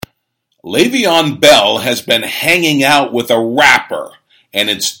Le'Veon Bell has been hanging out with a rapper, and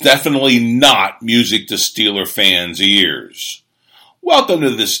it's definitely not music to Steeler fans' ears. Welcome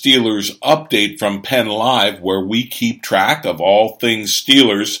to the Steelers update from Pennlive, where we keep track of all things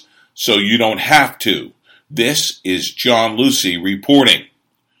Steelers so you don't have to. This is John Lucy reporting.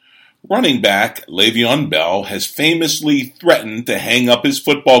 Running back Le'Veon Bell has famously threatened to hang up his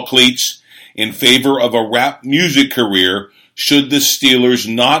football cleats in favor of a rap music career should the Steelers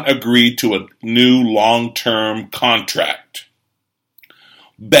not agree to a new long-term contract.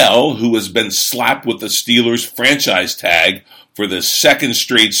 Bell, who has been slapped with the Steelers franchise tag for the second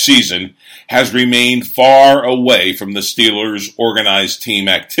straight season, has remained far away from the Steelers' organized team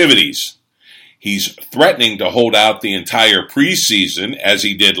activities. He's threatening to hold out the entire preseason, as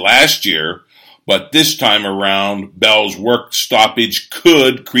he did last year, but this time around, Bell's work stoppage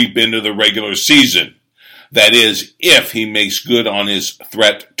could creep into the regular season. That is, if he makes good on his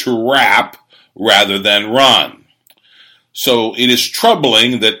threat to rap rather than run. So it is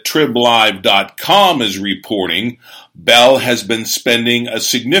troubling that Pennlive.com is reporting Bell has been spending a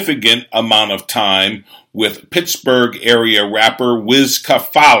significant amount of time with Pittsburgh area rapper Wiz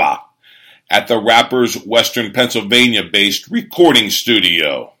Khalifa at the rapper's Western Pennsylvania-based recording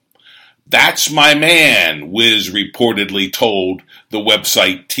studio. "That's my man," Wiz reportedly told the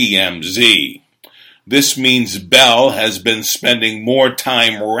website TMZ. This means Bell has been spending more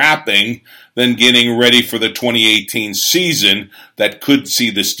time rapping than getting ready for the 2018 season that could see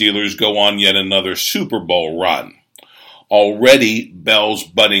the Steelers go on yet another Super Bowl run. Already, Bell's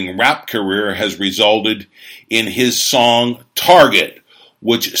budding rap career has resulted in his song Target,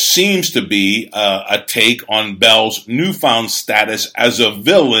 which seems to be a take on Bell's newfound status as a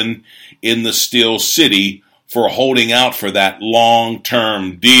villain in the Steel City for holding out for that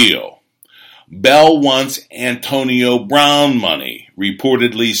long-term deal. Bell wants Antonio Brown money,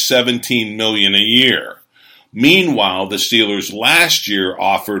 reportedly $17 million a year. Meanwhile, the Steelers last year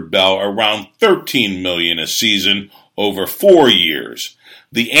offered Bell around $13 million a season over 4 years,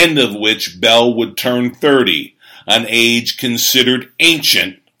 the end of which Bell would turn 30, an age considered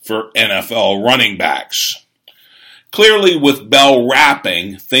ancient for NFL running backs. Clearly, with Bell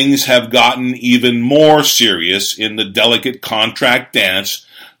rapping, things have gotten even more serious in the delicate contract dance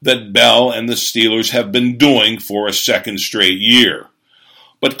that Bell and the Steelers have been doing for a second straight year.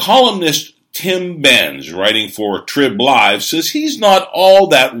 But columnist Tim Benz, writing for Pennlive, says he's not all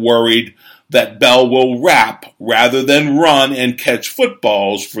that worried that Bell will rap rather than run and catch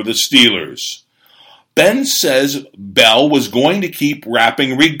footballs for the Steelers. Benz says Bell was going to keep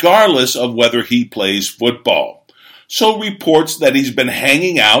rapping regardless of whether he plays football. So reports that he's been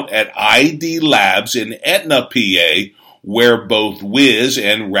hanging out at ID Labs in Etna, PA, where both Wiz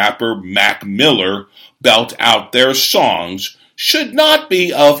and rapper Mac Miller belt out their songs, should not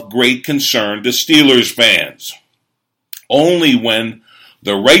be of great concern to Steelers fans. Only when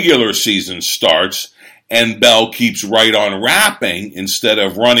the regular season starts and Bell keeps right on rapping instead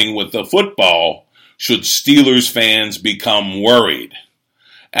of running with the football should Steelers fans become worried.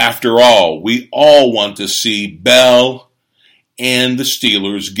 After all, we all want to see Bell and the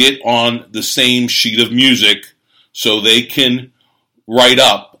Steelers get on the same sheet of music so they can write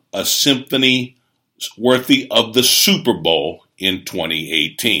up a symphony worthy of the Super Bowl in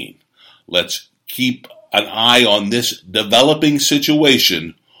 2018. Let's keep an eye on this developing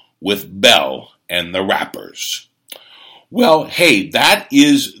situation with Bell and the rappers. Well, hey, that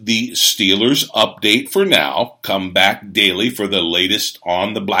is the Steelers update for now. Come back daily for the latest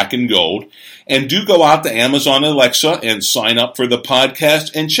on the black and gold. And do go out to Amazon Alexa and sign up for the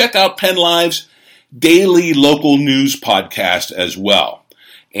podcast and check out Pennlive's daily local news podcast as well.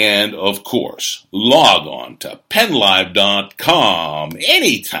 And, of course, log on to Pennlive.com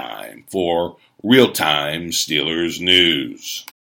anytime for real-time Steelers news.